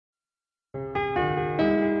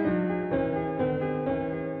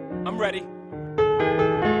I'm ready.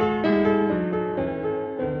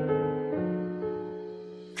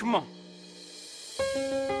 Come on.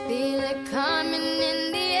 Feel it coming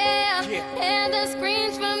in the air. Hear the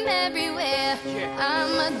screams from everywhere.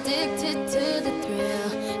 I'm addicted to the thrill.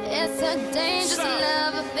 It's a dangerous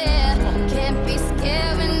love affair. Can't be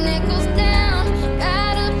scared when it goes down.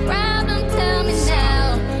 Got a problem, tell me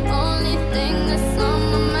now. Only thing that's on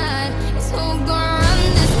my mind is who gon' run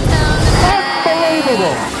this town tonight.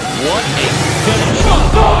 Unbelievable! What a finish!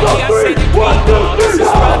 Yeah, I said it before. This is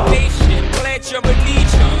my nation. Pledge your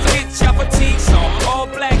allegiance. Get your fatigue song. All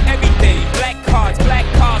black everything. Black cars,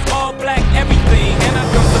 all black everything. And I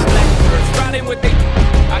come to black birds, riding with they.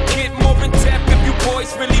 I get more in depth if you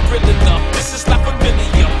boys really real enough. This is not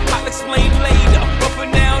familiar. I'll explain later. But for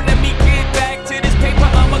now, let me get back to this paper.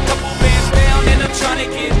 I'm a couple bands down and I'm trying to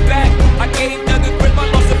get back. I gave Doug a grip, I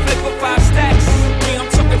lost a flip for 5 stacks. Yeah, I'm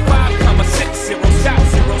talking 5,6 zeros, out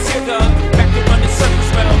zeros. Here the back to running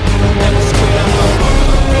circles round. Never square.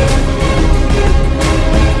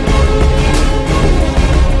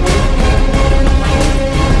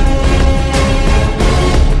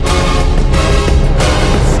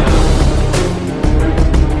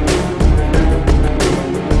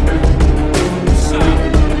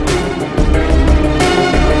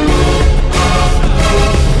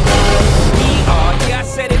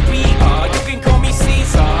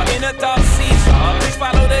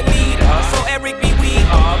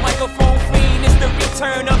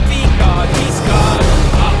 Turn up the God, he's God.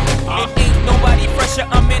 It ain't nobody fresher.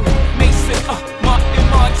 I'm in Mason, Martin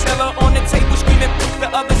Martella on the table screaming. The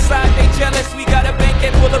other side they jealous. We got a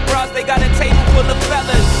banquet full of bras, they got a table full of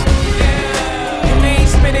fellas. Yeah. And they ain't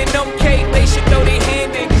spinning no cake. They should throw their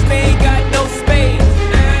hand in, 'cause they ain't got no space.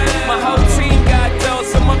 Yeah. My whole team got dough,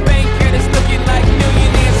 so my bank account is looking like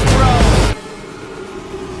millionaires, bro.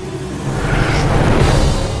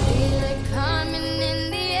 Feel it coming in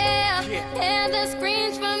the air. Hear the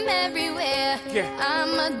screams from everywhere.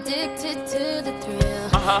 I'm addicted to the thrill.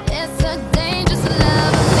 It's a dangerous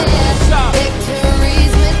love affair.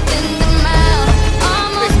 Victories within the mile.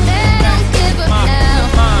 Almost there, don't give up now.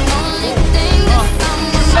 Only thing that's on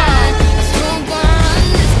my mind is who gon' run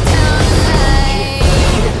this town tonight.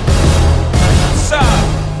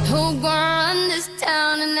 Who gon' run this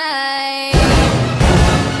town tonight?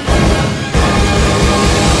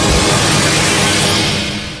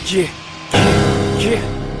 Yeah.